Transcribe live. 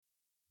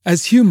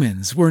As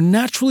humans, we're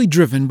naturally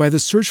driven by the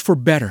search for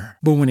better.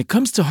 But when it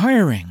comes to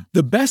hiring,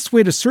 the best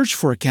way to search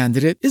for a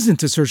candidate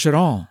isn't to search at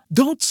all.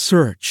 Don't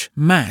search,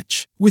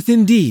 match with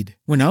Indeed.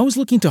 When I was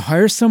looking to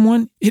hire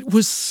someone, it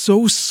was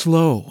so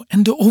slow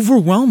and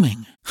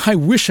overwhelming. I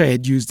wish I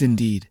had used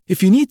Indeed.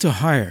 If you need to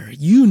hire,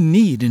 you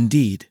need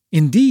Indeed.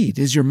 Indeed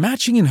is your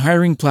matching and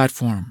hiring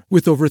platform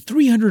with over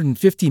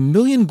 350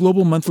 million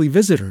global monthly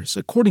visitors,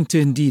 according to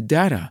Indeed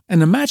data,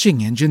 and a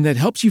matching engine that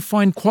helps you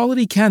find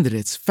quality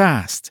candidates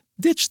fast.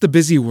 Ditch the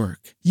busy work.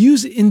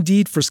 Use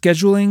Indeed for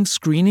scheduling,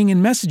 screening,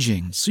 and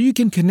messaging so you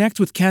can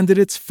connect with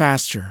candidates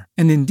faster.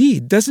 And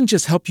Indeed doesn't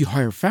just help you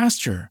hire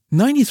faster.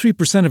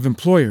 93% of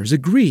employers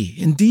agree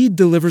Indeed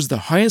delivers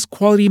the highest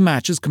quality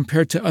matches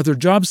compared to other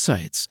job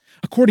sites,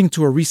 according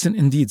to a recent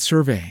Indeed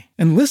survey.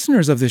 And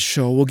listeners of this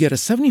show will get a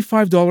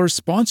 $75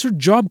 sponsored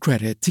job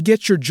credit to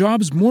get your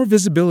jobs more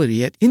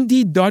visibility at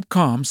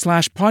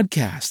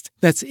Indeed.com/podcast.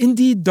 That's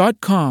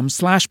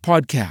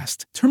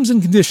Indeed.com/podcast. Terms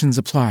and conditions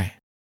apply.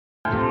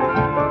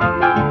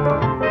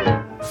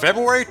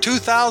 February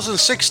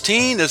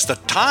 2016 is the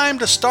time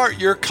to start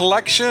your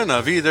collection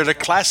of either the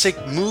classic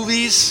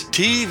movies,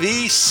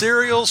 TV,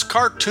 serials,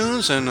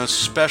 cartoons, and a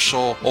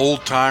special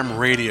old-time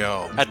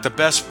radio at the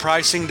best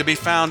pricing to be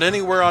found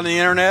anywhere on the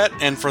internet,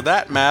 and for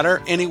that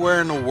matter,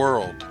 anywhere in the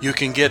world. You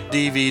can get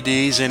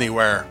DVDs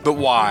anywhere. But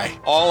why?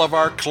 All of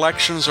our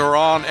collections are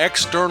on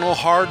external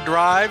hard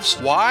drives.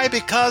 Why?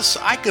 Because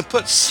I can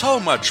put so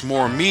much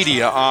more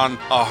media on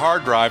a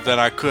hard drive than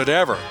I could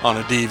ever on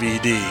a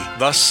DVD,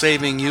 thus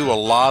saving you a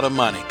lot of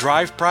money.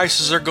 Drive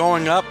prices are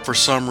going up for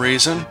some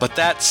reason, but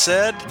that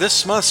said,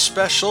 this month's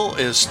special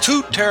is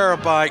 2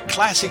 terabyte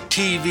classic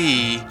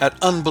TV at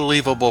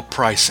unbelievable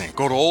pricing.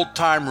 Go to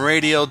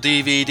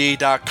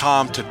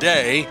oldtimeradiodvd.com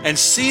today and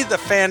see the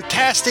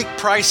fantastic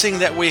pricing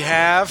that we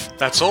have.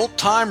 That's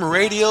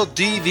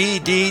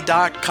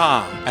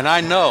oldtimeradiodvd.com, and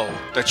I know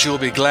that you'll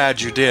be glad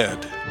you did.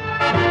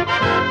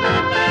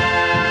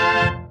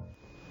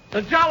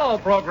 The Jell-O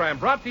program,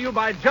 brought to you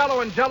by Jell-O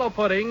and Jell-O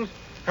Puddings,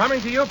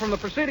 coming to you from the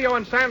Presidio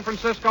in San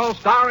Francisco,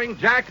 starring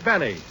Jack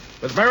Benny,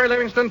 with Mary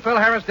Livingston, Phil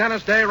Harris,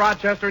 Dennis Day,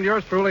 Rochester, and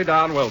yours truly,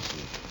 Don Wilson.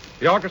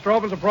 The orchestra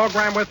opens the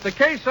program with The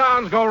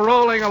Caissons Go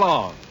Rolling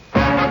Along.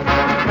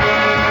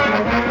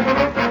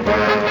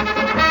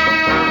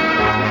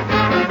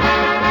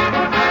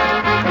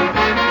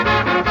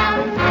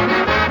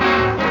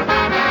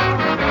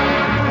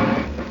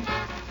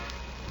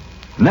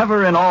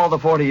 Never in all the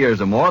 40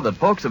 years or more that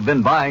folks have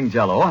been buying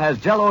Jell-O has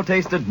Jell-O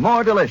tasted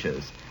more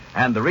delicious.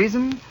 And the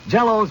reason?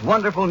 Jell-O's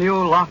wonderful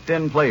new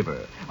locked-in flavor.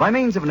 By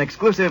means of an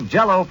exclusive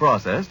Jell-O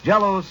process,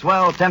 Jell-O's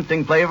swell,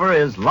 tempting flavor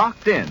is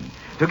locked in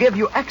to give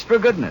you extra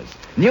goodness,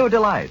 new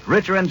delight,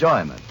 richer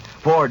enjoyment.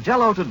 For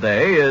Jell-O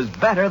today is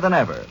better than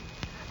ever.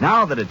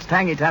 Now that its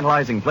tangy,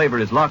 tantalizing flavor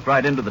is locked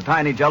right into the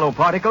tiny Jell-O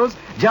particles,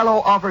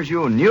 Jell-O offers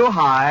you new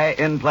high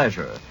in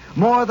pleasure.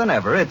 More than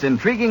ever, its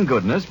intriguing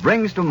goodness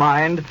brings to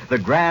mind the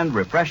grand,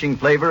 refreshing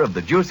flavor of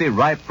the juicy,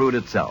 ripe fruit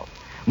itself.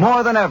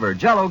 More than ever,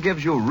 Jell-O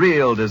gives you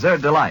real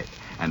dessert delight.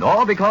 And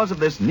all because of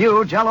this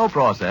new Jell-O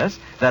process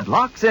that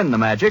locks in the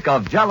magic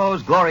of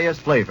Jell-O's glorious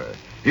flavor.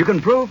 You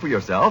can prove for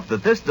yourself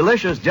that this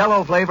delicious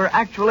Jell-O flavor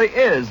actually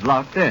is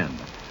locked in.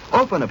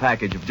 Open a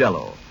package of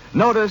Jell-O.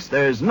 Notice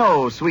there's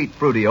no sweet,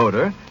 fruity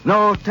odor,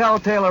 no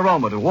telltale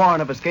aroma to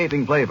warn of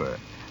escaping flavor.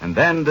 And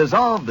then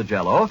dissolve the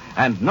Jell-O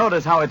and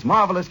notice how its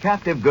marvelous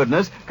captive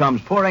goodness comes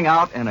pouring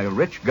out in a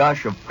rich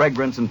gush of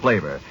fragrance and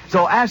flavor.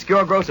 So ask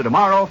your grocer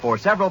tomorrow for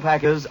several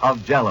packages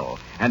of Jell-O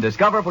and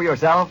discover for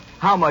yourself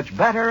how much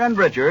better and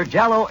richer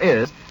Jell-O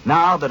is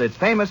now that its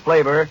famous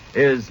flavor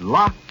is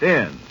locked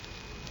in.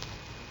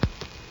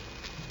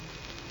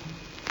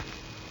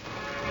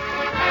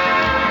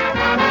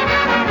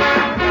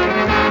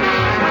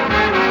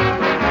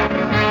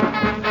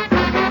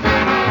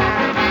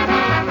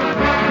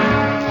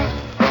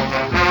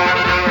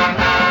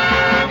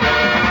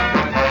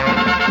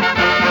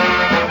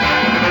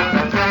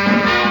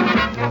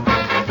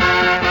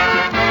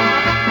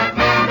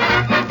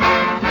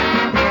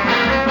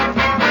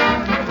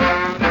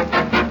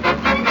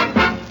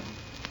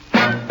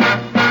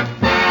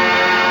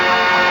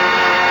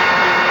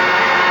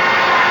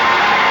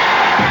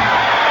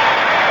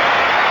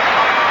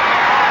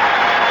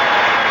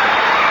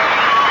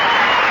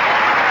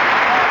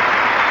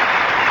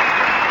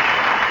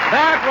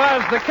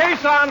 The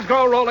Caissons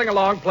Go Rolling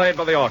Along, played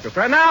by the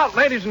orchestra. And now,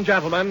 ladies and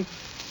gentlemen,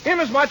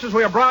 inasmuch as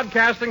we are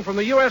broadcasting from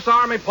the U.S.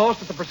 Army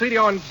post at the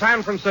Presidio in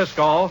San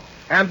Francisco,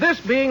 and this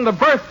being the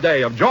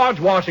birthday of George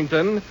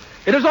Washington,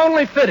 it is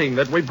only fitting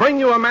that we bring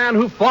you a man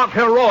who fought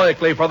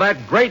heroically for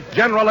that great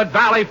general at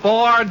Valley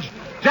Forge,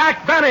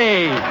 Jack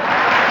Benny.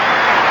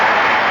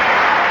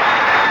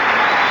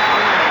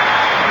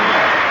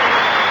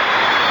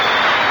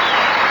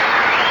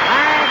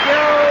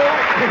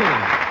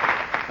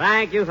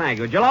 Thank you.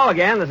 Hello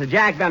again. This is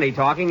Jack Benny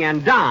talking.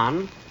 And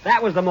Don,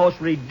 that was the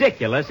most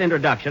ridiculous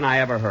introduction I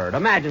ever heard.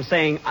 Imagine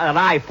saying that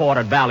I fought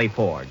at Valley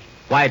Forge.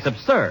 Why, it's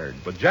absurd.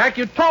 But, Jack,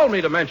 you told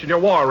me to mention your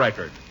war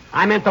record.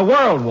 I meant the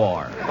World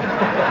War.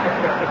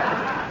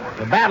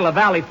 The Battle of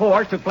Valley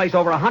Forge took place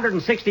over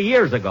 160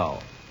 years ago.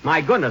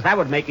 My goodness, that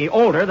would make me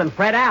older than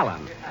Fred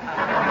Allen.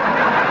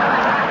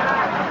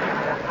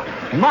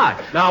 Much.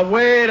 Now,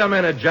 wait a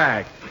minute,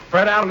 Jack.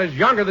 Fred Allen is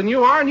younger than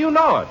you are, and you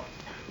know it.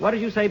 What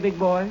did you say, big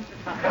boy?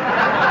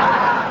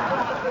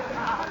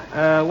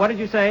 What did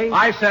you say?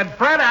 I said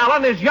Fred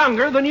Allen is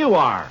younger than you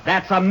are.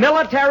 That's a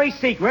military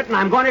secret, and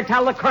I'm going to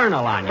tell the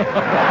colonel on you.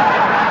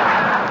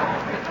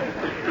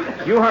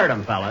 You heard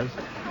him, fellas.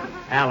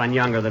 Allen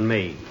younger than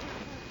me.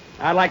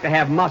 I'd like to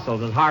have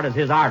muscles as hard as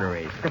his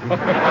arteries.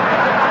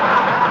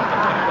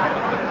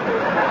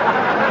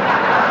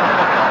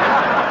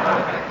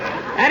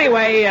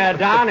 Anyway,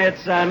 Don,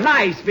 it's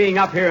nice being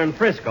up here in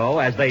Frisco,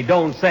 as they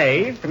don't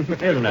say, isn't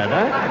it,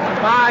 huh?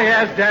 Ah,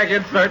 yes, Jack,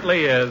 it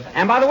certainly is.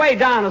 And by the way,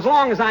 Don, as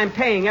long as I'm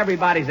paying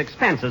everybody's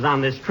expenses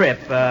on this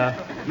trip,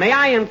 may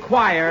I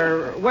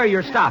inquire where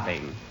you're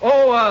stopping?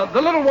 Oh,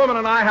 the little woman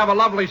and I have a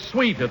lovely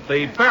suite at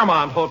the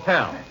Fairmont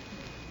Hotel.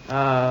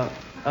 A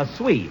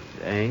suite,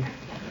 eh?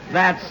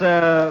 That's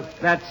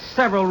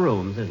several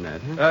rooms, isn't it?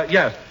 Huh?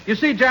 Yes. You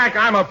see, Jack,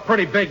 I'm a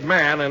pretty big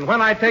man, and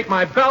when I take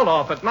my belt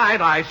off at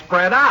night, I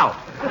spread out.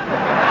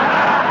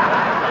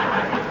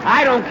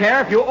 I don't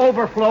care if you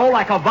overflow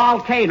like a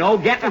volcano,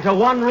 get into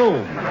one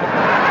room.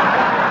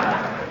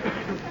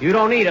 You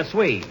don't need a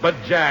suite. But,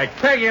 Jack,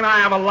 Peggy and I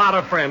have a lot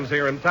of friends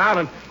here in town,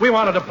 and we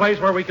wanted a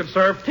place where we could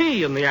serve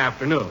tea in the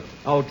afternoon.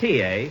 Oh,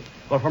 tea, eh?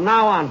 Well, from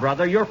now on,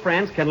 brother, your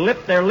friends can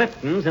lift their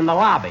Liptons in the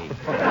lobby.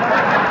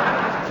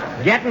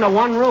 Get into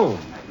one room.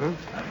 Huh?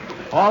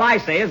 All I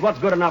say is what's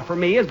good enough for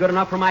me is good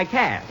enough for my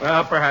cast.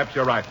 Well, perhaps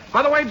you're right.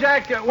 By the way,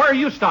 Jack, where are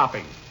you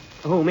stopping?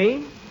 Who,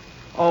 me?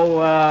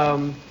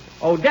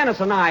 Dennis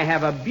and I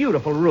have a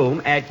beautiful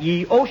room at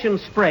Ye Ocean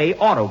Spray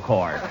Auto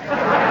Court.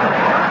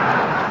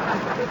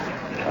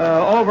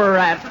 Over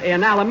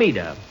in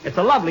Alameda. It's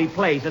a lovely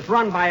place. It's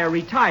run by a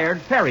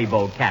retired ferry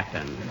boat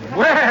captain.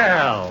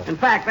 Well. In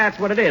fact, that's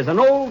what it is, an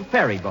old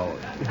ferry boat.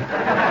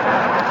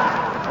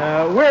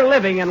 We're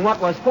living in what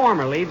was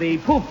formerly the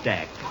poop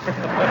deck.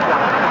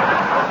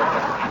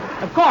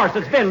 Of course,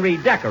 it's been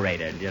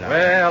redecorated, you know.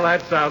 Well,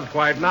 that sounds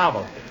quite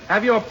novel.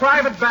 Have you a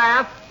private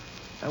bath?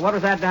 What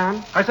was that,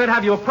 Don? I said,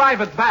 have you a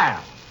private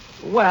bath?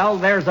 Well,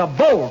 there's a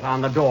bolt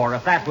on the door,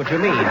 if that's what you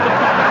mean.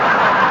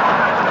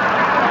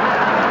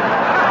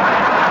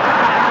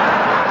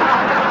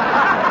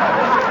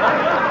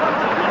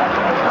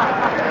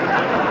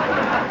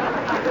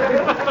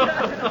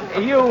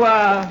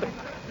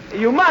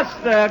 You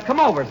must come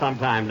over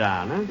sometime,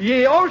 Don, huh?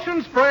 Ye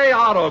Ocean Spray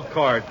Auto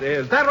Court.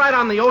 Is that right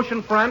on the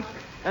ocean front?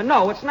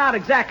 No, it's not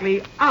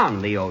exactly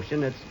on the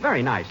ocean. It's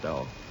very nice,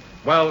 though.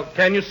 Well,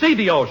 can you see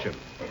the ocean?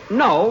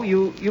 No,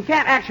 you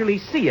can't actually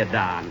see it,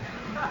 Don.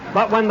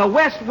 But when the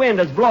west wind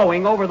is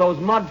blowing over those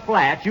mud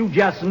flats, you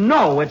just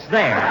know it's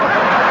there.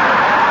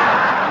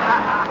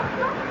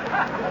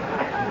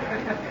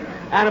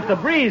 And if the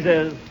breeze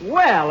is,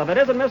 well, if it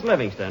isn't Miss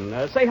Livingston,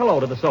 say hello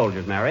to the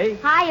soldiers, Mary.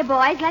 Hiya,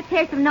 boys. Let's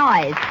hear some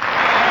noise.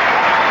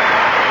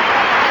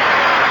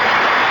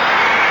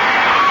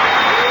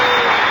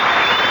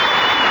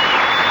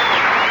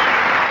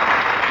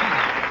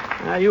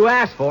 You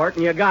asked for it,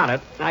 and you got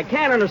it. I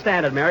can't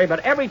understand it, Mary,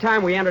 but every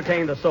time we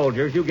entertain the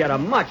soldiers, you get a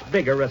much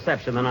bigger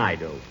reception than I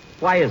do.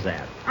 Why is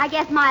that? I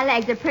guess my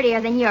legs are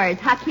prettier than yours,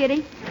 huh,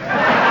 cutie?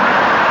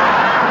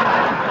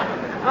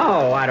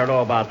 Oh, I don't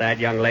know about that,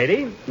 young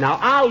lady. Now,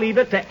 I'll leave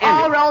it to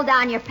any... Oh, roll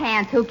down your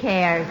pants. Who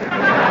cares?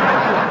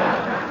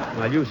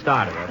 Well, you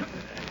started it.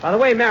 By the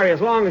way, Mary,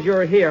 as long as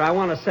you're here, I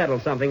want to settle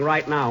something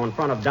right now in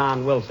front of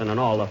Don Wilson and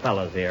all the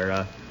fellas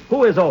here.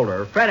 Who is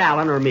older, Fred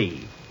Allen or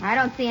me? I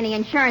don't see any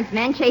insurance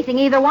men chasing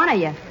either one of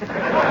you.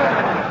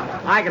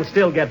 I can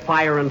still get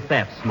fire and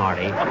theft,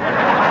 Smarty.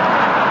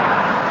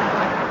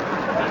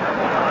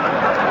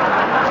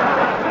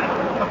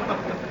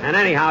 And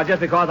anyhow, just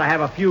because I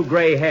have a few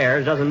gray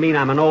hairs doesn't mean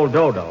I'm an old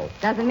dodo.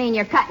 Doesn't mean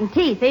you're cutting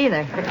teeth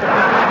either.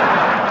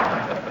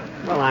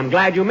 Well, I'm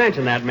glad you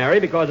mentioned that, Mary,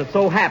 because it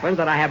so happens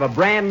that I have a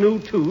brand new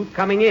tooth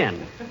coming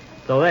in.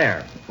 So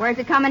there. Where's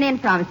it coming in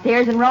from?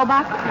 Sears and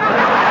Roebuck?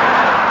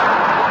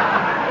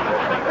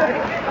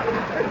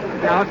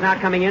 No, it's not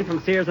coming in from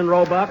Sears and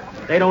Roebuck.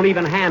 They don't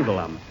even handle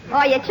them.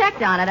 Oh, you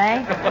checked on it,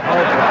 eh?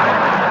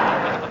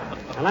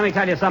 Now, let me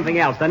tell you something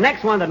else. The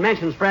next one that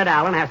mentions Fred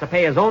Allen has to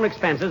pay his own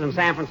expenses in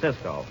San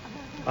Francisco.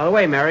 By the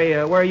way, Mary,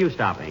 where are you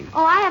stopping?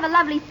 Oh, I have a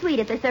lovely suite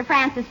at the Sir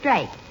Francis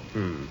Drake.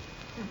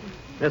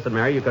 Listen,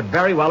 Mary, you could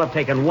very well have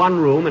taken one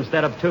room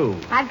instead of two.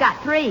 I've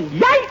got 3.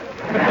 Yay!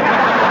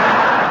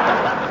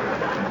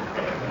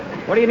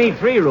 What do you need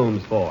 3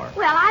 rooms for?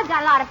 Well, I've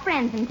got a lot of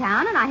friends in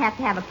town, and I have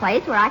to have a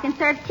place where I can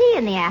serve tea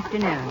in the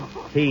afternoon.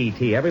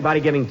 Tea. Everybody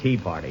giving tea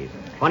parties.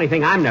 Funny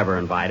thing, I'm never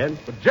invited.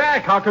 But,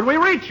 Jack, how can we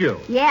reach you?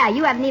 Yeah,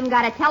 you haven't even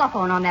got a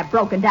telephone on that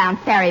broken-down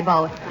ferry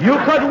boat. You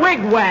could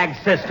wigwag,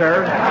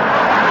 sister.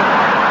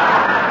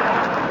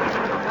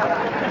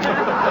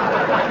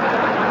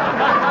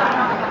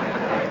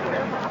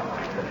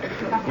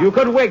 You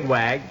could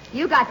wigwag.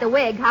 You got the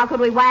wig. How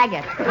could we wag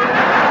it?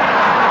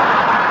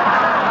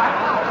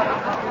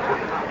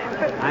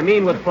 I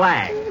mean with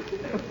flag.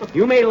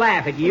 You may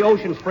laugh at ye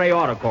Ocean Spray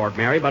Auto Court,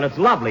 Mary, but it's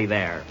lovely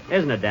there,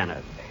 isn't it,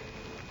 Dennis?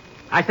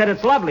 I said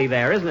it's lovely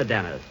there, isn't it,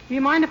 Dennis? Do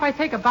you mind if I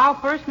take a bow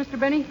first, Mr.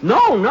 Benny?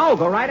 No,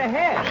 go right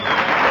ahead.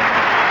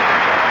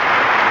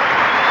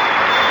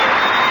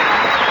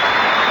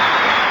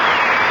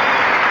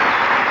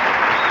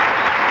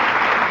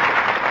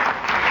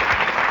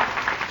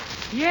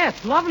 Yeah,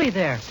 it's lovely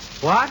there.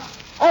 What?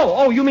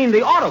 Oh, you mean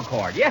the auto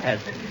court? Yes.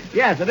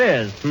 Yes, it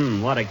is.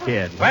 What a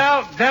kid.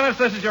 Well, Dennis,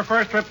 this is your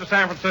first trip to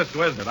San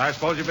Francisco, isn't it? I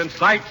suppose you've been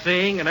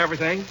sightseeing and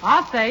everything.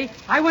 I'll say.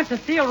 I went to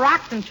Seal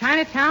Rocks in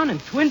Chinatown and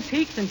Twin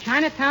Peaks in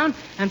Chinatown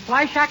and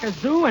Flyshacker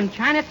Zoo in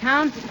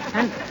Chinatown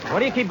and... What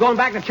do you keep going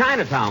back to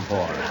Chinatown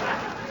for?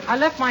 I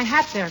left my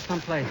hat there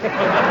someplace.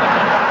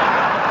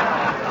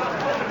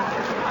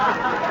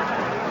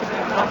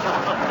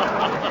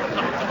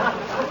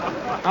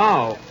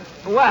 Oh,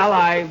 well,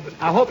 I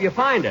hope you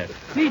find it.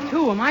 Me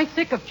too. Am I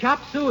sick of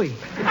chop suey?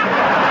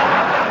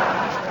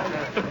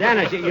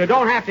 Dennis, you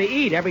don't have to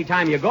eat every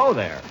time you go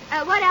there.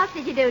 What else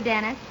did you do,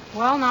 Dennis?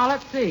 Well, now,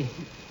 let's see.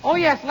 Oh,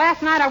 yes,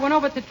 last night I went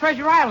over to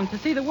Treasure Island to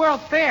see the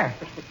World's Fair.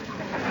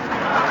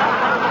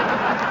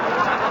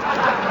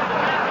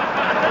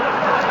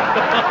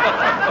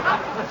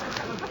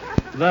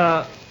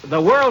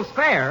 The World's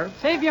Fair?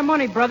 Save your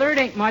money, brother. It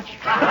ain't much.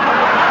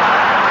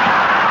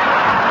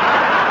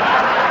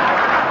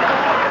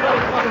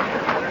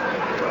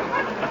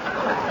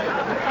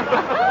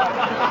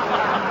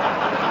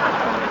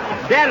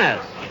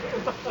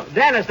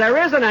 Dennis, there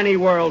isn't any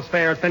World's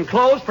Fair. It's been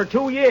closed for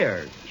 2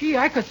 years. Gee,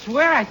 I could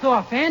swear I saw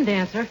a fan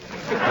dancer.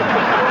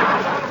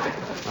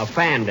 A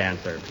fan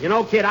dancer. You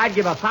know, kid, I'd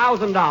give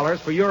 $1,000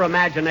 for your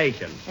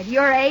imagination. At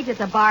your age, it's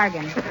a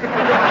bargain.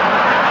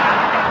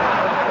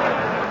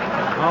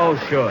 Oh,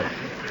 shush.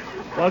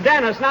 Well,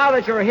 Dennis, now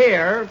that you're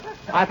here,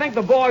 I think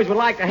the boys would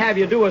like to have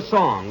you do a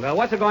song.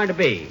 What's it going to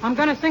be? I'm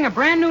going to sing a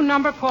brand new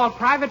number called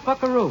Private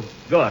Buckaroo.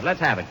 Good. Let's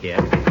have it, kid.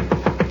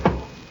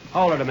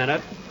 Hold it a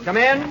minute. Come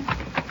in.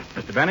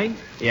 Mr. Benny?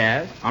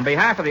 Yes? On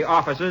behalf of the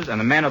officers and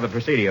the men of the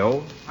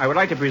Presidio, I would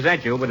like to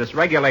present you with this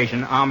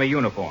regulation Army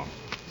uniform.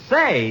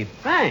 Say,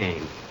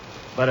 thanks.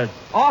 But it's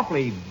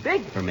awfully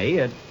big for me.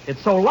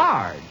 It's so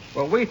large.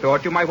 Well, we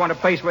thought you might want a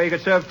place where you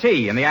could serve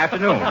tea in the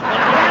afternoon.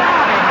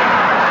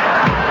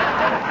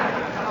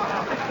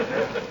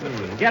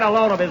 Get a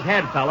load of his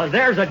head, fellas.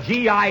 There's a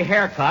GI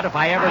haircut if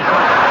I ever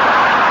saw it.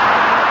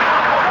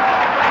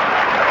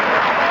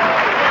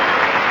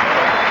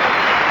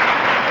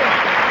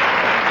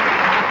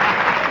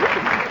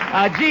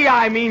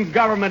 GI means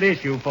government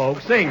issue,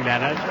 folks. Sing,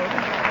 Dennis.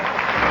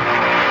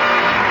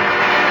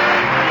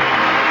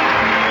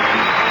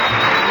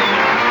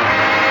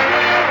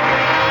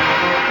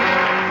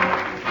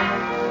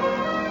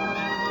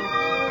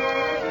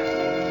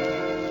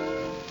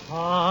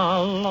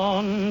 A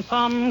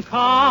lonesome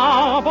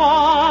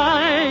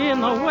cowboy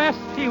in the West,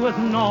 he was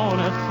known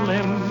as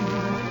Slim.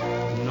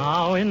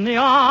 Now in the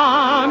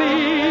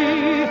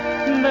Army,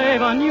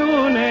 they've a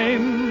new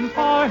name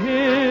for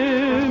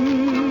him.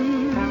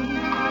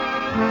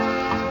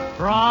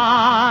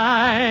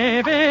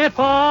 Private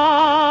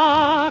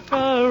Buckaroo,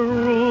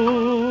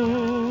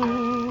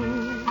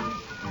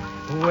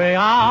 way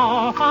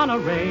out on a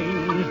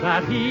range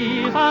that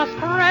he's a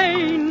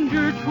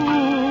stranger to.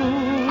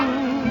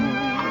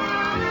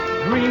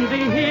 Dreams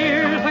he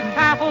hears the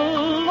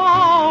cattle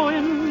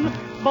lowing,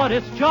 but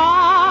it's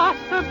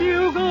just a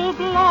bugle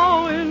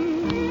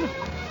blowing.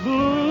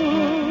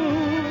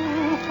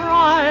 Blue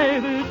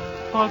Private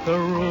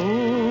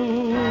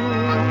Buckaroo.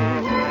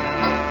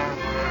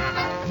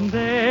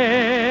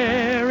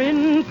 They're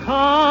in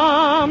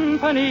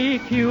company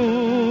queue,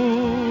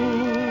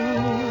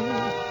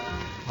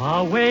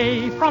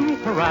 away from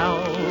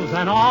corrals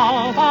and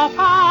all the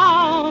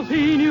fowls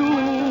he knew.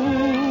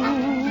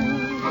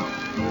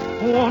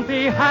 Won't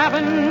be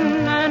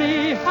having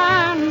any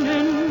hand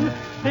in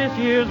this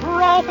year's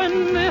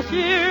roping, this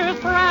year's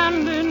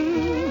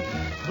branding.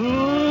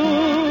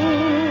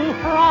 Blue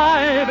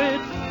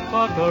Private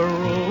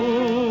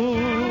Buckaroo.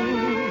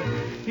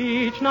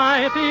 Each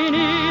night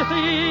beneath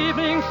the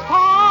evening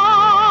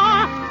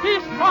star, he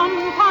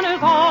strums on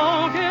his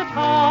old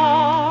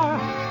guitar.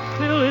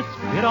 Till it's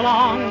bid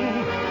along,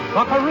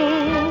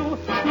 Buckaroo,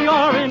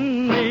 you're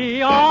in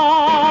the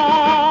Army.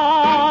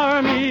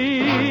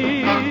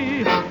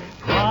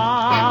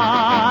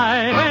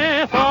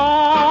 Private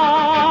Buckaroo.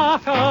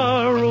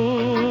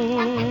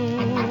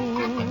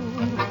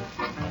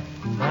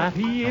 That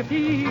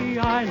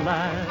yippee-eye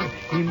lad,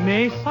 he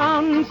may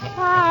sound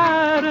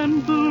sad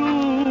and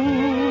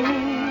blue,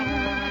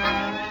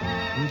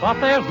 but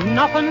there's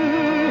nothing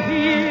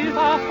he's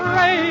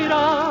afraid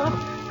of.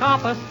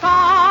 Got the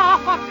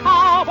stuff a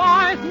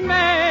cowboy's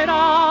made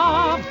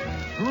of.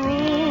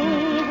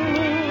 True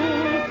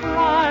blue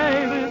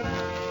Private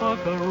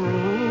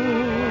Buckaroo.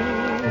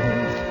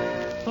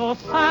 So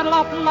saddle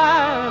up,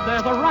 lad,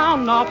 there's a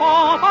roundup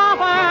over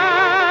there.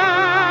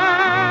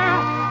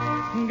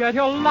 Get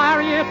your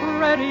lariat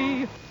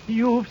ready.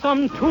 You've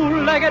some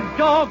two-legged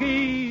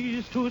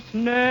doggies to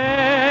snare.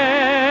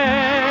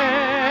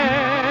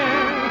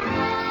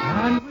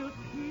 And we'll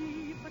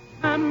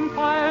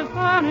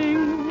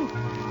running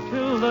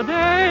till the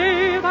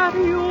day that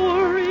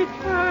you're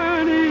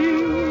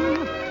returning.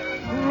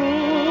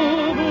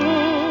 True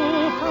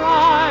blue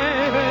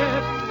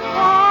private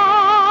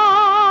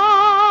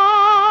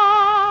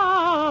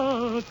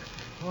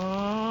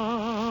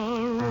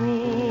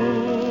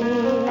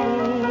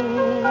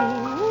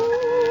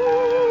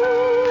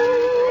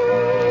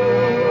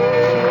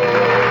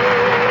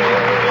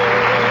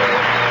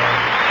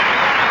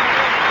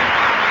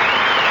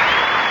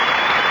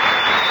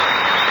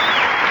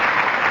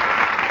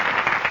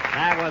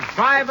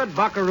Private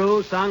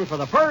Buckaroo, sung for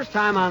the first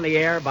time on the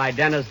air by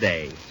Dennis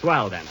Day.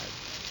 Swell,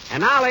 Dennis.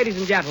 And now, ladies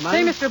and gentlemen...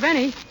 Say, Mr.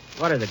 Benny.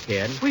 What is it,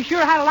 kid? We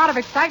sure had a lot of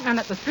excitement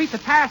at the Streets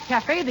of Paris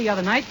Cafe the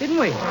other night, didn't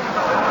we?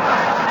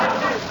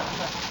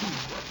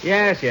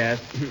 Yes,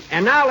 yes.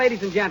 And now,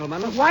 ladies and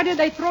gentlemen... But why did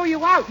they throw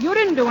you out? You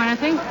didn't do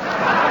anything.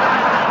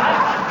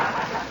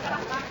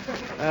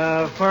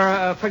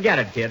 Forget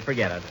it, kid,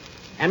 forget it.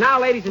 And now,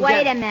 ladies and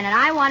Wait gentlemen... a minute.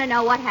 I want to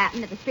know what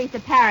happened at the Streets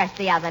of Paris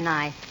the other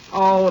night.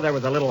 Oh, there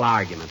was a little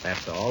argument,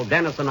 that's all.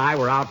 Dennis and I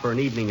were out for an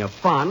evening of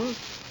fun,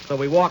 so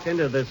we walked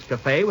into this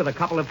cafe with a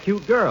couple of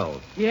cute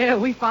girls. Yeah,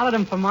 we followed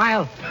them for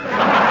miles.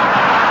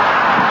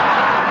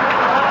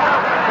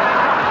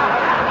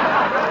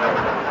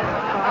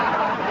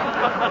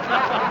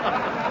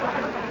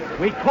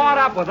 We caught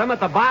up with them at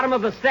the bottom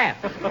of the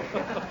steps.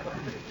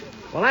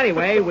 Well,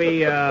 anyway,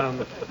 we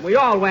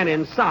all went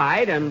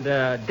inside, and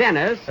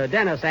Dennis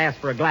asked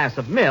for a glass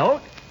of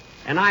milk,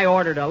 and I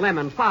ordered a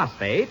lemon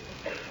phosphate.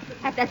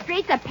 At the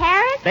Streets of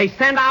Paris? They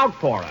sent out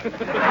for it.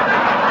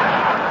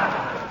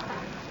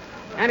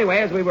 Anyway,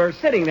 as we were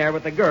sitting there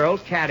with the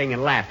girls, chatting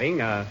and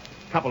laughing, a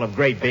couple of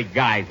great big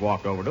guys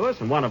walked over to us,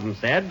 and one of them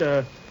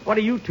said, what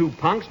are you two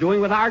punks doing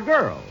with our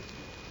girls?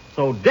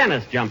 So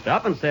Dennis jumped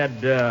up and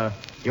said,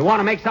 you want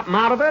to make something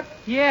out of it?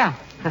 Yeah.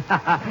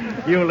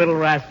 You little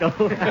rascal.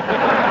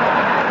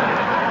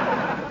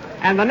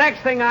 And the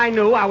next thing I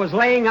knew, I was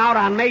laying out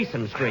on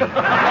Mason Street.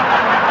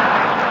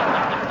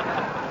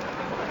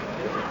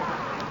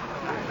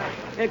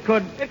 It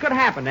could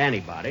happen to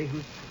anybody.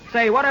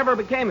 Say, whatever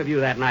became of you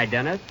that night,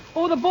 Dennis?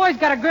 Oh, the boys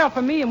got a girl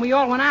for me, and we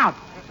all went out.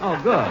 Oh,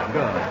 good.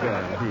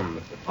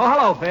 Oh,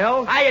 hello,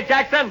 Phil. Hiya,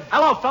 Jackson.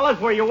 Hello, fellas.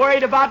 Were you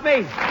worried about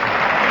me?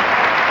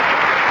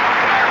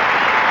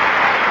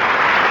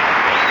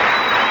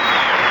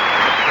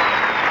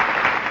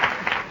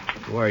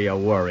 Were you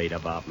worried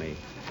about me?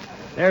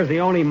 There's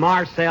the only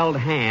marcelled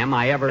ham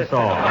I ever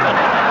saw.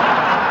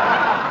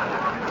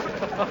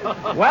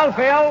 Well,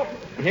 Phil,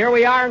 here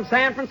we are in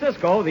San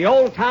Francisco. The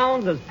old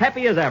town's as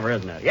peppy as ever,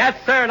 isn't it? Yes,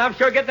 sir, and I'm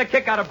sure getting a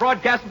kick out of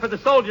broadcasting for the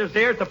soldiers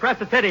here at the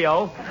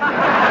Presidio.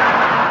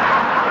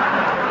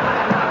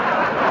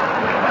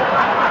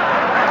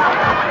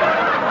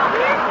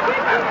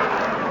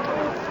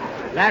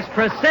 That's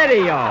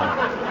Presidio.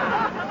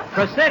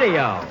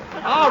 Presidio.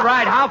 All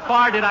right, how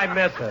far did I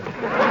miss it?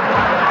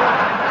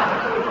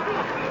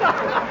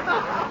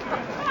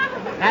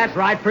 That's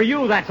right. For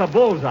you, that's a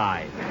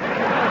bullseye.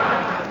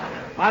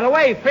 By the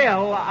way,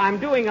 Phil, I'm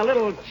doing a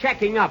little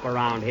checking up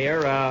around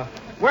here.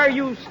 Where are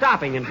you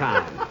stopping in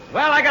town?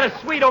 Well, I got a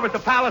suite over at the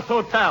Palace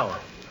Hotel.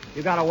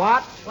 You got a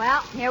what?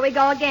 Well, here we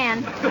go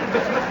again.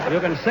 You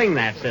can sing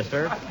that,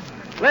 sister.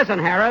 Listen,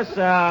 Harris,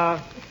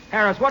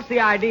 what's the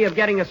idea of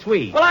getting a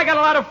suite? Well, I got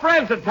a lot of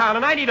friends in town,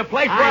 and I need a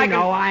place where I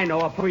know.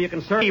 A place where you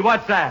can serve.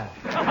 What's that?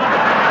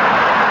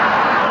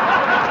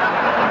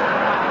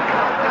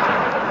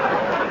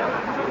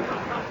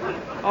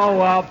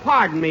 Oh,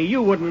 pardon me,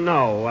 you wouldn't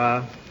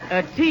know.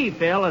 Tea,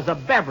 Phil, is a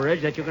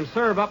beverage that you can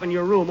serve up in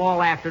your room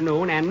all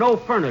afternoon, and no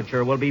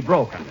furniture will be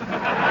broken.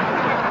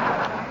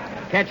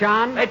 Catch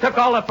on? They took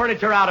all the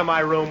furniture out of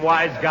my room,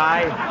 wise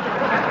guy.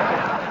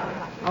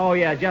 Oh,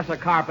 yeah, just a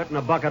carpet and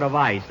a bucket of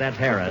ice. That's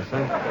Harris,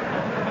 huh?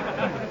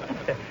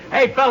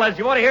 Hey, fellas,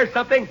 you want to hear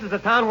something? This is a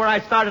town where I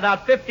started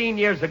out 15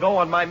 years ago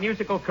on my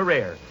musical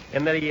career.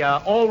 In the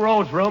old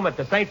Rose Room at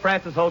the St.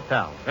 Francis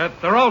Hotel. At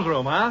the Rose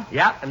Room, huh?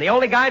 Yeah, and the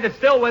only guy that's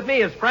still with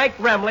me is Frank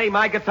Remley,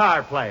 my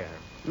guitar player.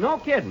 No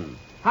kidding.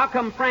 How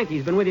come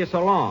Frankie's been with you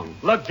so long?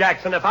 Look,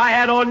 Jackson, if I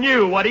had on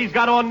you what he's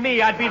got on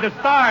me, I'd be the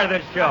star of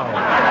this show.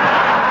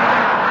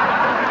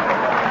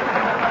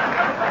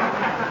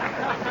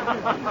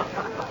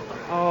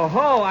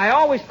 Oh, I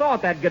always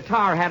thought that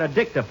guitar had a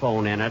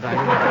dictaphone in it.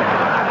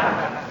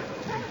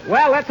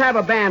 Well, let's have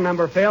a band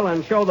number, Phil,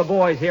 and show the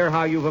boys here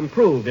how you've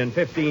improved in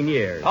 15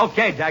 years.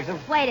 Okay, Jackson.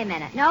 Wait a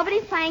minute.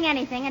 Nobody's playing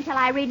anything until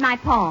I read my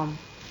poem.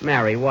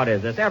 Mary, what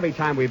is this? Every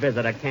time we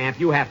visit a camp,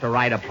 you have to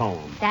write a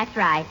poem. That's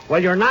right. Well,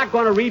 you're not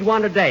going to read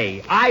one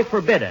today. I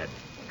forbid it.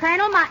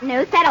 Colonel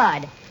Montanus said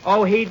odd.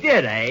 Oh, he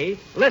did, eh?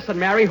 Listen,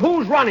 Mary,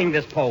 who's running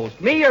this post?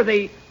 Me or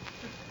the...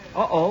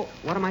 Uh-oh,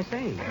 what am I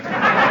saying?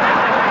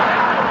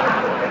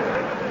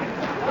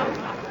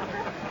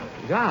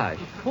 Gosh.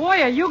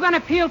 Boy, are you going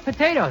to peel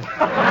potatoes?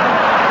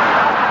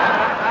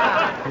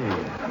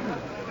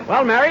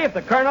 Well, Mary, if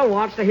the Colonel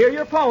wants to hear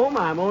your poem,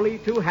 I'm only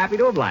too happy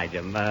to oblige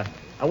him.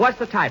 What's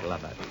the title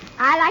of it?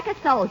 I like a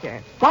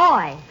soldier.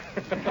 Boy.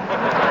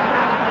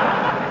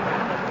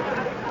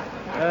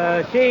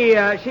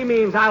 She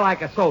means I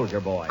like a soldier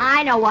boy.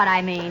 I know what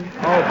I mean.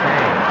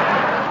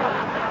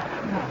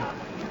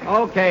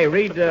 Okay,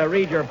 read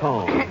your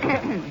poem.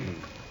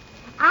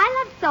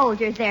 I love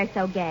soldiers, they're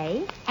so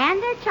gay,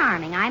 and they're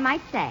charming, I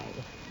might say.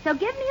 So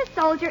give me a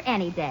soldier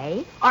any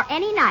day, or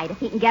any night if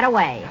he can get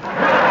away.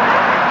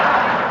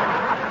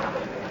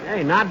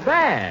 Hey, not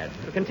bad.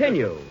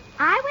 Continue.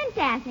 I went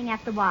dancing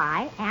at the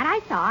Y, and I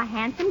saw a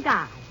handsome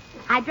guy.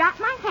 I dropped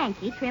my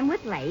hanky trimmed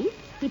with lace.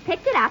 He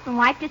picked it up and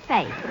wiped his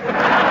face.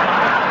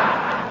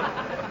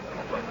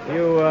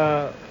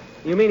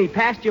 You mean he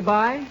passed you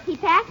by? He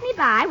passed me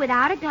by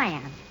without a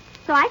glance.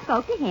 So I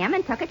spoke to him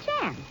and took a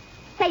chance.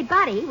 Say,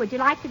 buddy, would you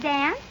like to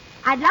dance?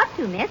 I'd love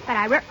to, miss, but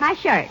I ripped my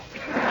shirt.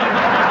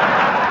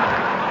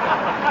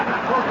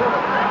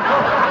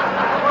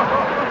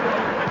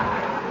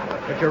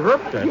 But you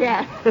ripped it?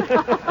 Yes.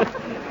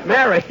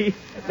 Mary,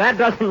 that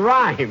doesn't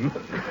rhyme.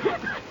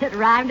 It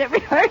rhymed at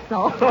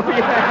rehearsal. Oh,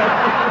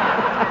 yeah.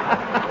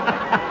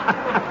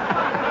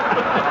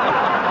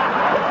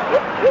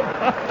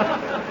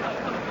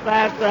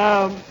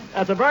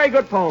 That's a very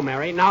good poem,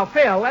 Mary. Now,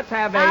 Phil, let's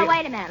have a... Oh,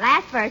 wait a minute.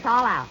 Last verse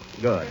all out.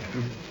 Good.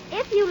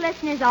 If you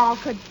listeners all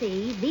could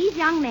see these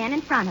young men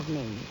in front of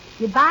me,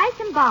 you'd buy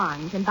some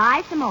bonds and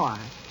buy some more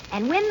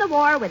and win the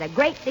war with a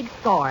great big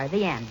score.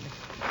 The end.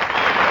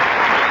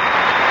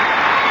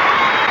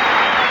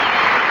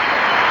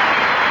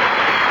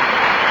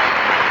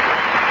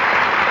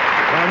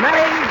 Well,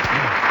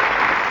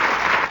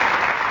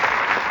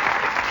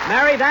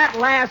 Mary, that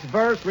last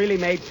verse really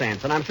made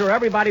sense, and I'm sure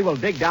everybody will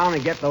dig down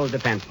and get those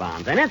defense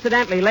bonds. And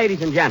incidentally,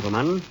 ladies and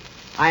gentlemen,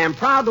 I am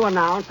proud to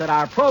announce that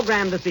our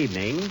program this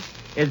evening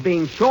is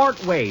being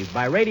short-waved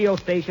by radio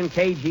station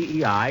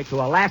KGEI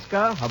to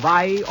Alaska,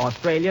 Hawaii,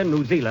 Australia,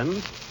 New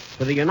Zealand,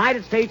 to the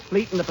United States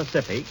Fleet in the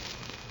Pacific,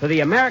 to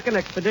the American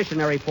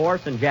Expeditionary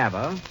Force in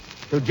Java,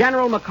 to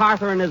General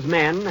MacArthur and his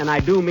men, and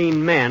I do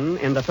mean men,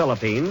 in the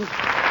Philippines,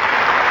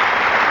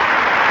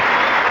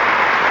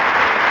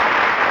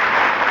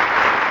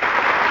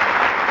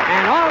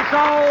 and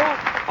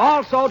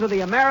also to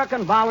the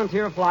American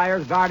volunteer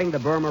flyers guarding the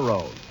Burma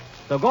Road.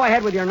 So go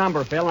ahead with your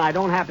number, Phil, and I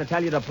don't have to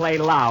tell you to play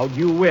loud.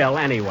 You will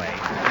anyway.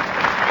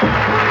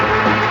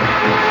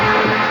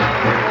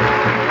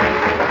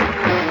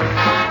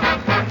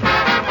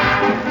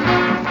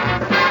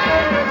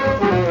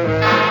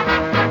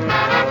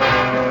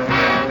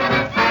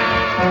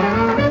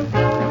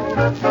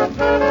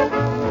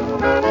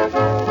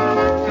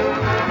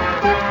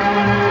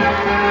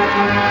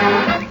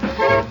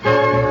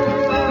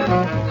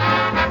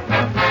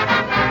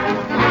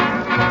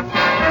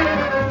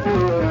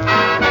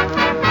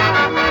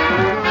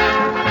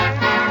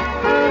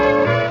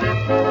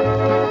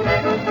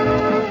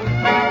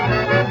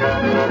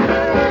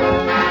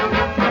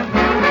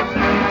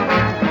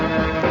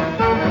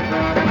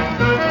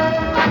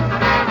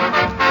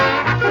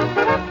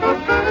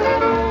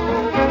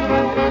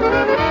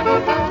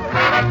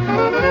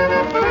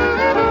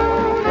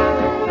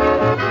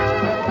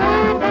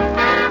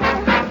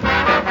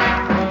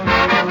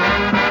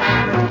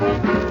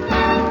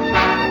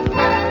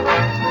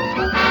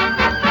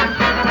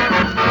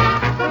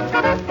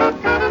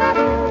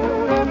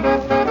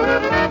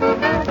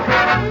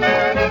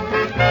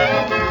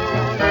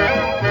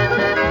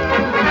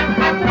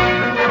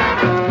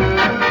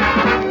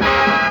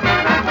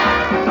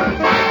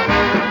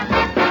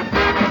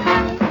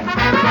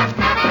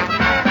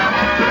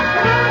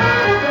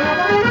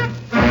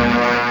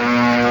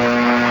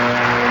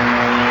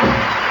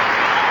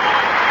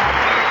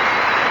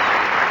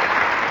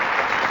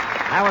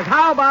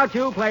 How About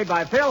You, played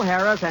by Phil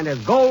Harris and his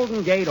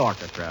Golden Gate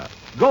Orchestra.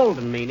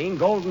 Golden meaning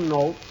golden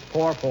notes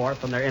pour forth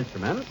from their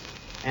instruments,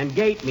 and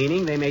gate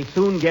meaning they may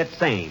soon get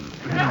same.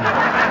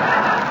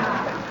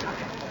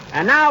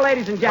 And now,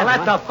 ladies and gentlemen...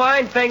 Well, that's a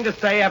fine thing to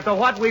say after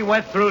what we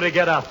went through to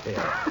get up here.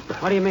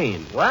 What do you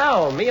mean?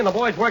 Well, me and the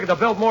boys work at the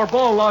Biltmore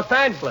Bowl in Los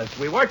Angeles.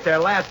 We worked there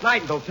last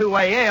night until 2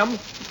 a.m.,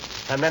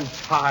 and then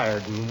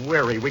tired and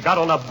weary, we got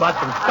on a bus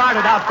and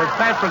started out for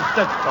San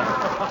Francisco.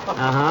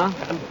 Uh-huh.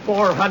 And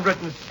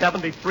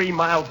 473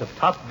 miles of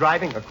tough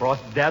driving across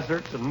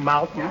deserts and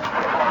mountains.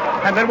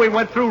 And then we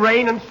went through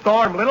rain and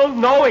storm, little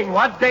knowing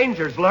what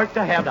dangers lurked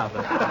ahead of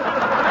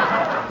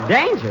us.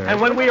 Danger? And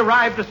when we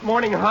arrived this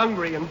morning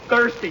hungry and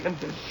thirsty and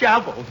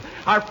disheveled,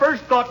 our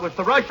first thought was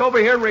to rush over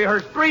here and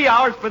rehearse 3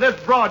 hours for this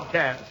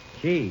broadcast.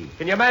 Gee.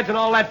 Can you imagine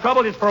all that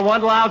trouble just for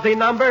one lousy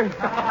number?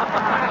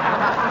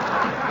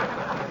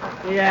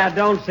 Yeah,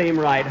 don't seem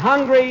right.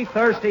 Hungry,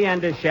 thirsty,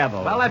 and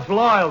disheveled. Well, that's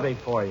loyalty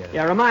for you.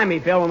 Yeah, remind me,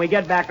 Phil, when we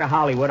get back to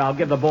Hollywood, I'll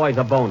give the boys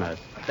a bonus.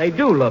 They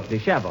do look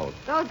disheveled.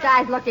 Those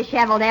guys look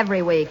disheveled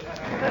every week.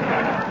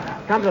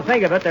 Come to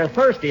think of it, they're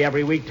thirsty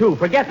every week, too.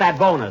 Forget that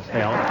bonus,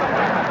 Phil.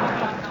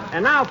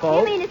 And now,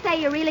 folks... You mean to say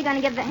you're really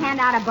going to hand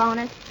out a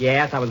bonus?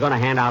 Yes, I was going to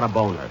hand out a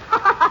bonus.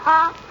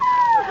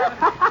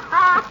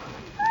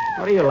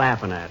 What are you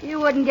laughing at? You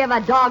wouldn't give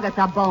a dog us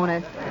a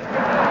bonus.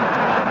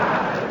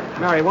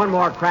 Mary, one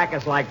more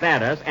crackus like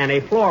that, and a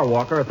floor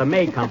walker at the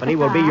May Company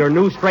will be your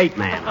new straight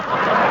man.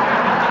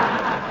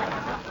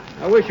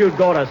 I wish you'd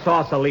go to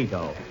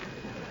Sausalito.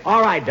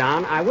 All right,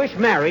 Don. I wish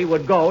Mary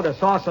would go to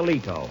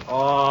Sausalito.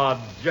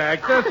 Oh,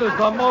 Jack, this is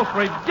the most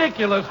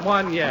ridiculous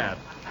one yet.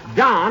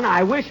 Don,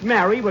 I wish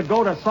Mary would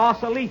go to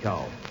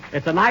Sausalito.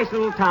 It's a nice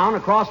little town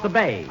across the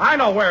bay. I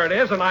know where it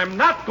is, and I'm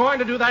not going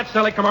to do that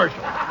silly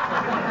commercial.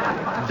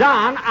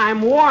 Don,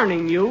 I'm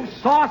warning you,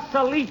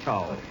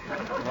 Sausalito.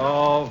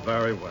 Oh,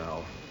 very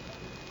well.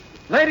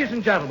 Ladies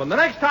and gentlemen, the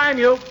next time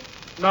you...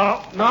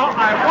 No,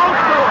 I won't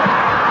do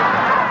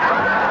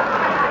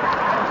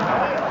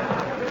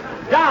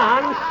it.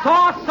 Don,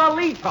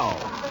 Sausalito.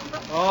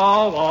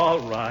 Oh, all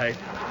right.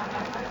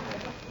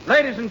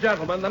 Ladies and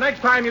gentlemen, the next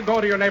time you go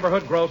to your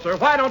neighborhood grocer,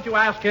 why don't you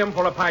ask him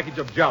for a package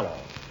of Jell-O?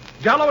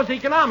 Jell-O is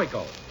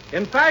economical.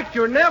 In fact,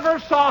 you never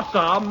saw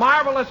some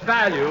marvelous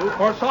value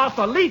for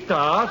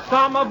Sausalita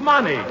sum of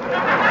money.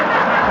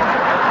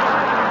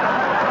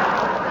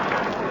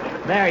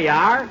 There you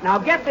are. Now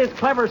get this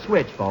clever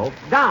switch, folks.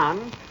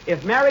 Don,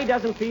 if Mary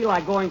doesn't feel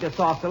like going to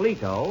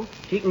Sausalito,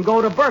 she can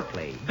go to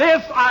Berkeley.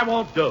 This I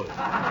won't do.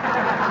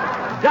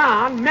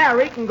 Don,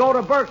 Mary can go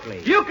to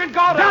Berkeley. You can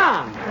go to...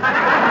 Don!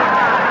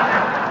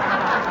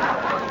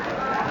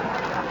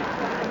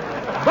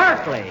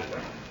 Berkeley.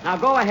 Now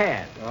go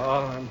ahead.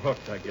 Oh, I'm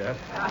hooked, I guess.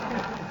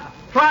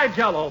 Try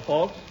Jell-O,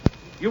 folks.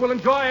 You will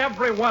enjoy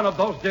every one of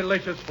those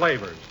delicious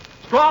flavors.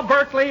 Straw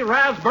Berkeley,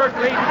 Raz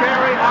Berkeley,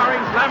 cherry,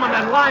 orange, lemon,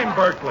 and lime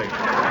Berkeley.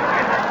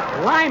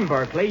 Lime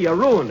Berkeley, you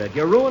ruined it.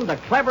 You ruined the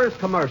cleverest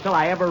commercial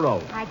I ever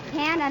wrote. I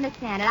can't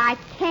understand it. I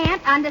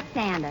can't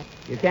understand it.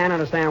 You can't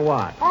understand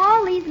what?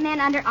 All these men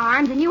under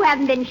arms, and you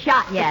haven't been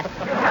shot yet.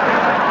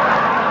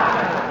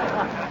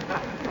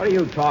 What are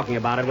you talking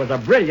about? It was a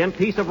brilliant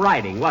piece of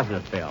writing, wasn't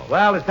it, Phil?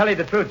 Well, to tell you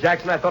the truth,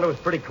 Jackson, I thought it was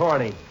pretty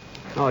corny.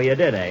 Oh, you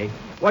did, eh?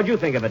 What'd you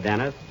think of it,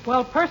 Dennis?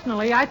 Well,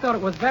 personally, I thought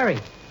it was very.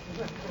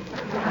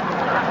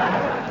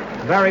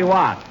 Very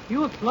what?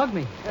 You have slugged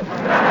me.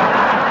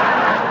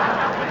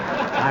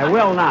 I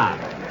will not.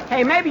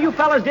 Hey, maybe you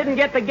fellas didn't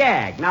get the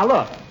gag. Now,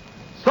 look.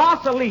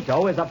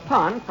 Sausalito is a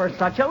pun for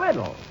such a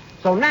little.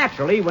 So,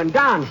 naturally, when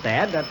Don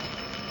said that...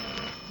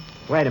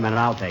 Wait a minute,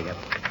 I'll take it.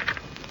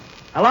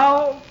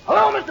 Hello?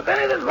 Hello, Mr.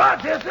 Benny. This is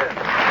Rochester.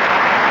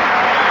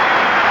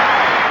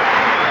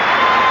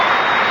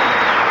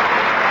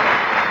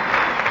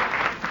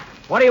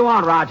 What do you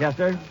want,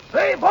 Rochester?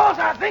 Say, boss,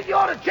 I think you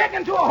ought to check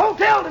into a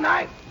hotel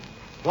tonight.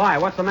 Why?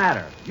 What's the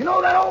matter? You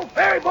know that old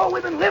ferry boat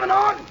we've been living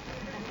on?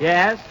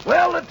 Yes?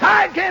 Well, the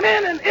tide came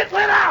in and it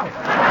went out.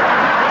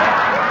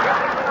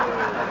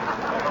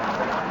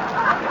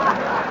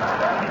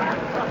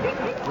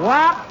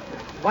 What?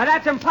 Why,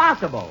 that's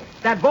impossible.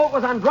 That boat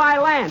was on dry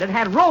land. It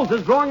had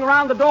roses growing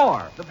around the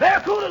door. The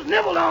barracudas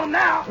nibbled on them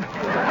now.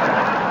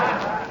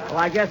 Well,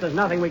 I guess there's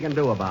nothing we can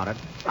do about it.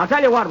 I'll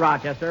tell you what,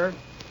 Rochester.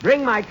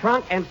 Bring my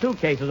trunk and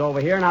suitcases over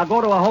here, and I'll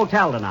go to a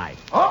hotel tonight.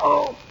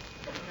 Uh-oh.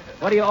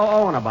 What are you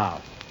owing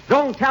about?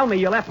 Don't tell me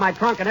you left my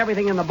trunk and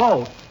everything in the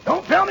boat.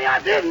 Don't tell me I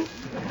didn't.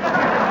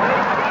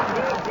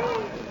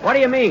 What do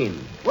you mean?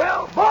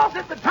 Well, boss,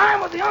 at the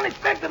time of the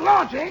unexpected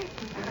launching...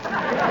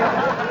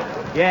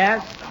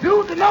 Yes?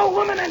 Due to no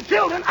women and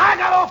children, I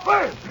got off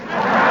first.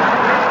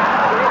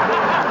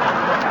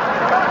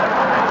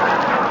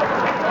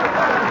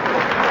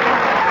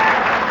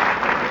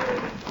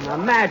 Now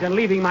imagine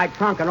leaving my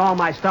trunk and all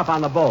my stuff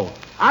on the boat.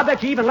 I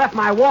bet you even left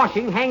my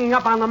washing hanging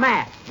up on the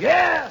mat.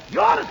 Yeah, you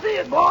ought to see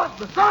it, boss.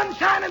 The sun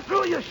shining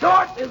through your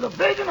shorts is a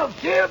vision of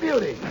sheer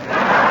beauty.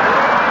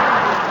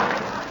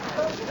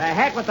 The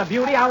heck with the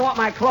beauty, I want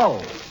my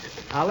clothes.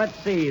 Now, let's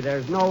see.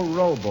 There's no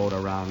rowboat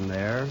around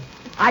there.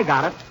 I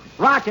got it.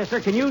 Rochester,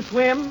 can you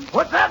swim?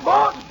 What's that,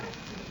 boss?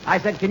 I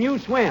said, can you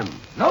swim?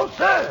 No,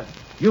 sir.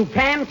 You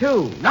can,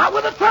 too. Not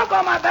with a trunk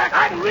on my back.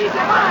 I can read your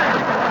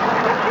mind.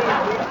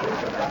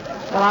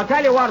 Well, I'll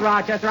tell you what,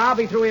 Rochester. I'll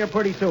be through here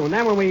pretty soon.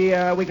 Then when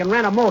we can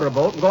rent a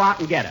motorboat and go out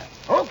and get it.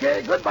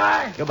 Okay,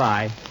 goodbye.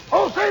 Goodbye.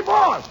 Oh, say,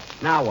 boss.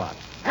 Now what?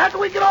 After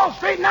we get all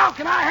straightened out,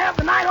 can I have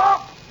the night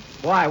off?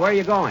 Why? Where are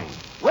you going?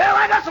 Well,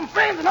 I got some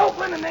friends in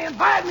Oakland, and they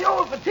invited me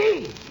over for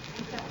tea.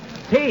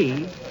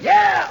 Tea?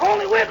 Yeah,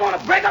 only we're going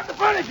to break up the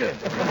furniture.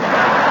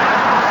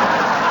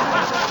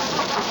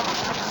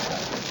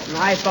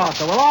 I thought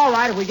so. Well, all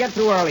right, if we get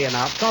through early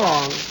enough. So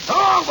long. So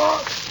long,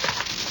 boss.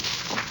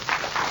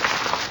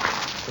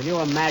 Can you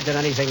imagine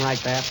anything like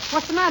that?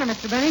 What's the matter,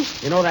 Mr. Benny?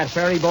 You know that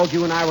ferry boat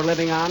you and I were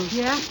living on?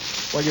 Yeah?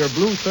 Well, your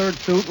blue third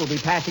suit will be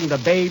passing the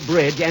Bay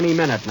Bridge any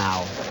minute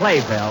now.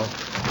 Play, Phil.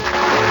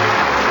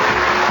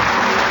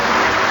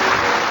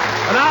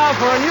 And now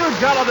for a new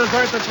Jell-O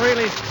dessert that's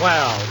really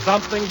swell.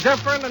 Something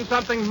different and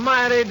something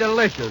mighty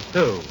delicious,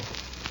 too.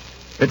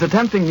 It's a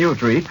tempting new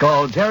treat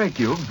called Cherry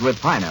Cubes with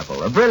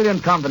pineapple, a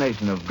brilliant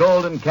combination of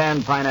golden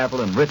canned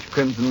pineapple and rich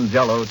crimson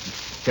Jell-O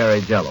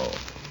cherry Jell-O.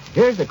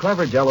 Here's a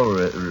clever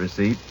Jell-O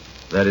receipt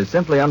that is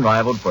simply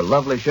unrivaled for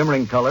lovely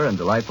shimmering color and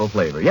delightful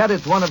flavor. Yet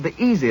it's one of the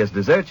easiest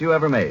desserts you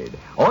ever made.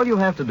 All you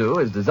have to do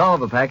is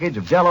dissolve a package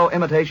of Jell-O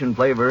imitation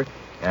flavor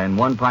in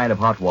 1 pint of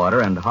hot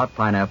water and hot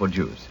pineapple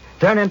juice.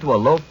 Turn into a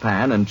loaf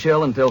pan and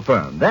chill until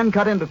firm. Then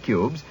cut into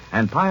cubes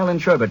and pile in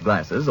sherbet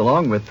glasses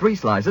along with 3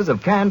 slices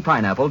of canned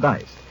pineapple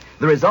diced.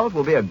 The result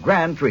will be a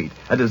grand treat,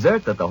 a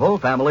dessert that the whole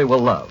family will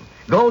love.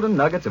 Golden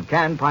nuggets of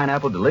canned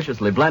pineapple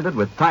deliciously blended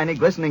with tiny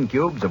glistening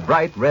cubes of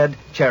bright red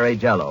cherry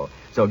Jell-O.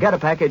 So get a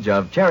package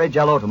of cherry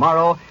Jell-O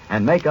tomorrow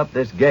and make up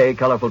this gay,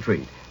 colorful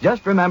treat.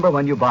 Just remember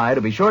when you buy to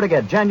be sure to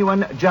get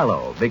genuine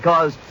Jell-O,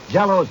 because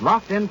Jell-O's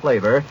locked-in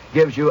flavor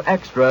gives you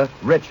extra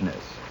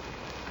richness.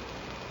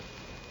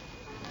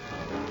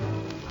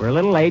 We're a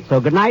little late,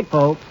 so good night,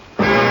 folks.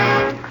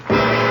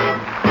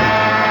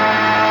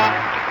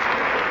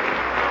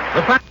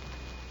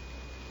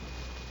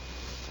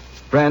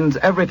 Friends,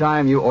 every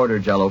time you order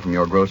Jell-O from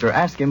your grocer,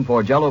 ask him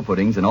for Jell-O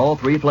puddings in all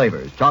three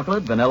flavors,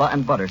 chocolate, vanilla,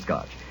 and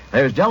butterscotch.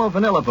 There's Jell-O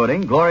vanilla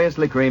pudding,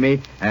 gloriously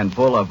creamy and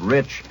full of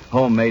rich,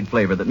 homemade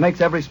flavor that makes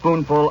every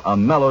spoonful a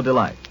mellow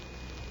delight.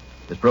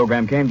 This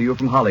program came to you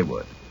from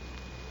Hollywood.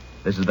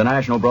 This is the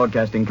National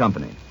Broadcasting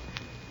Company.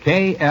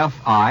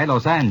 KFI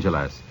Los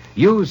Angeles.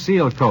 Use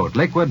Seal Coat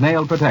Liquid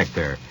Nail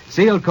Protector.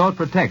 Seal Coat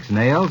protects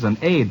nails and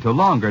aid to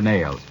longer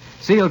nails.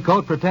 Seal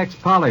Coat protects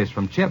polish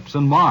from chips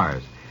and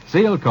mars.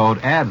 Seal Coat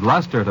adds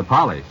luster to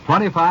polish,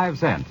 25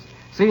 cents.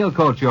 Seal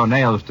Coat your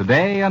nails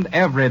today and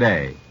every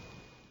day.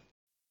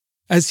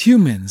 As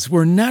humans,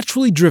 we're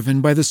naturally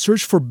driven by the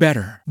search for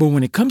better. But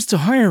when it comes to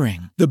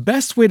hiring, the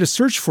best way to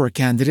search for a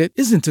candidate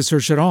isn't to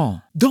search at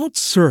all. Don't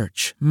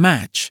search,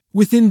 match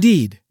with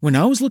Indeed. When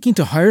I was looking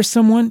to hire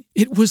someone,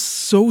 it was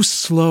so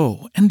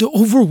slow and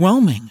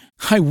overwhelming.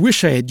 I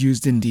wish I had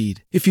used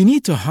Indeed. If you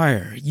need to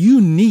hire,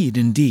 you need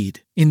Indeed.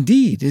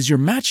 Indeed is your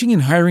matching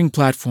and hiring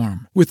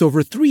platform with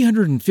over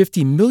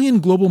 350 million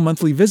global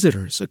monthly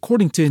visitors,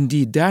 according to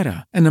Indeed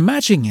data, and a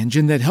matching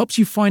engine that helps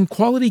you find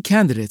quality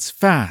candidates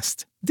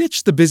fast.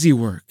 Ditch the busy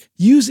work.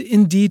 Use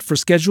Indeed for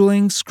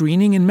scheduling,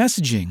 screening, and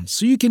messaging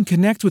so you can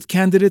connect with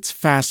candidates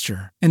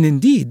faster. And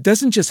Indeed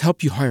doesn't just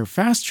help you hire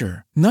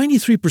faster.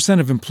 93%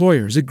 of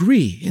employers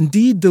agree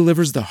Indeed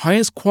delivers the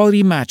highest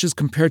quality matches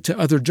compared to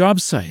other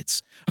job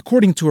sites,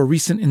 according to a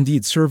recent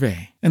Indeed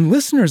survey. And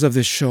listeners of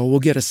this show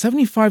will get a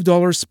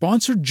 $75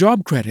 sponsored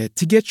job credit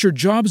to get your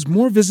jobs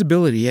more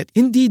visibility at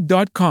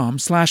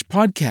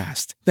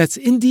Indeed.com/podcast. That's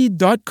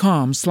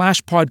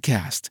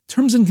Indeed.com/podcast.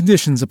 Terms and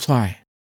conditions apply.